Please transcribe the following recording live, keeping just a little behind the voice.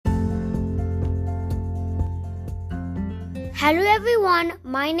Hello everyone,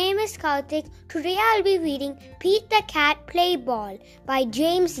 my name is Karthik. Today I'll be reading Pete the Cat Play Ball by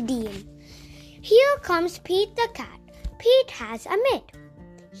James Dean. Here comes Pete the Cat. Pete has a mitt.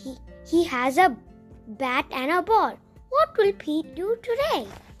 He has a bat and a ball. What will Pete do today?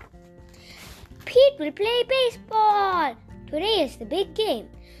 Pete will play baseball. Today is the big game.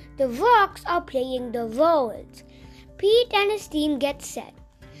 The Rocks are playing the Royals. Pete and his team get set.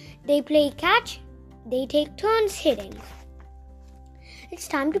 They play catch. They take turns hitting. It's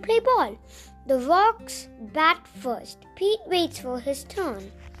time to play ball. The Rocks bat first. Pete waits for his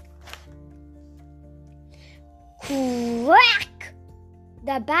turn. Crack!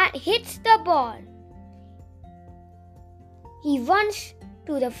 The bat hits the ball. He runs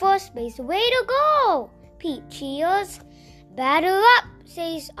to the first base. Way to go! Pete cheers. Batter up,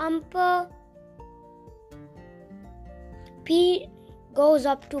 says umpire. Pete goes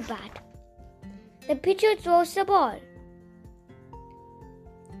up to bat. The pitcher throws the ball.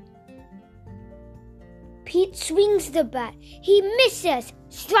 Pete swings the bat. He misses.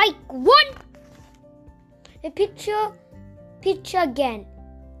 Strike one. The pitcher pitch again.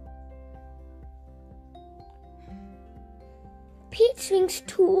 Pete swings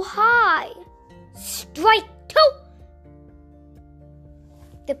too high. Strike two.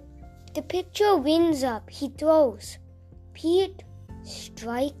 The pitcher winds up. He throws. Pete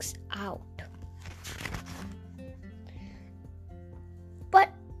strikes out. But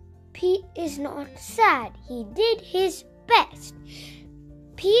Pete is not sad. He did his best.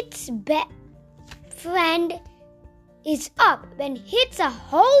 Pete's friend is up and hits a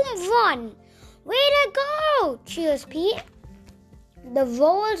home run. Way to go! Cheers, Pete. The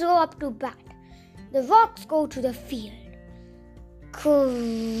Royals go up to bat. The Rocks go to the field.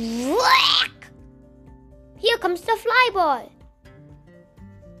 Crack! Here comes the fly ball.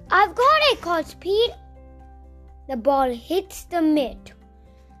 I've got it, calls Pete. The ball hits the mitt,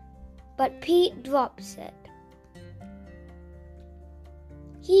 but Pete drops it.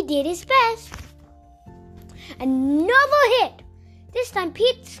 He did his best. Another hit. This time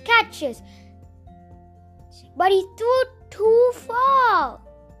Pete catches, but he threw too far.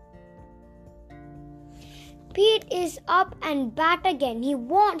 Pete is up and bat again. He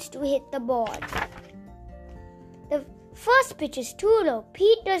wants to hit the ball. The first pitch is too low.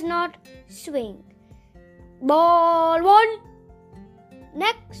 Pete does not swing. Ball one.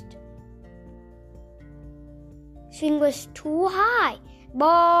 Next. Swing was too high.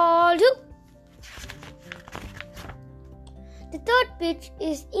 Ball two. The third pitch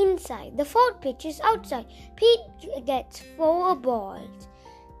is inside. The fourth pitch is outside. Pete gets 4 balls.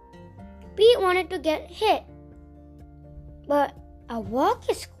 Pete wanted to get hit, but a walk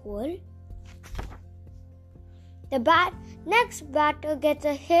is cool. The next batter gets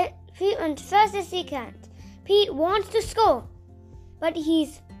a hit. Pete runs fast as he can. Pete wants to score, but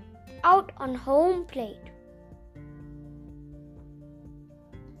he's out on home plate.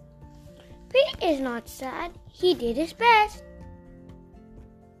 Pete is not sad. He did his best.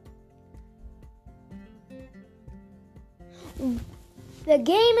 The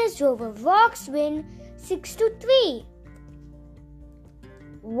game is over. Rocks win 6-3.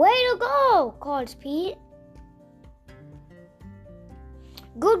 Way to go, calls Pete.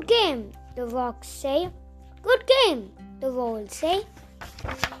 Good game, the Rocks say. Good game, the Royals say.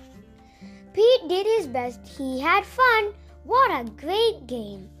 Pete did his best. He had fun. What a great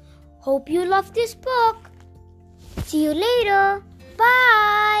game. Hope you love this book. See you later.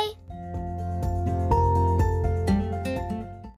 Bye.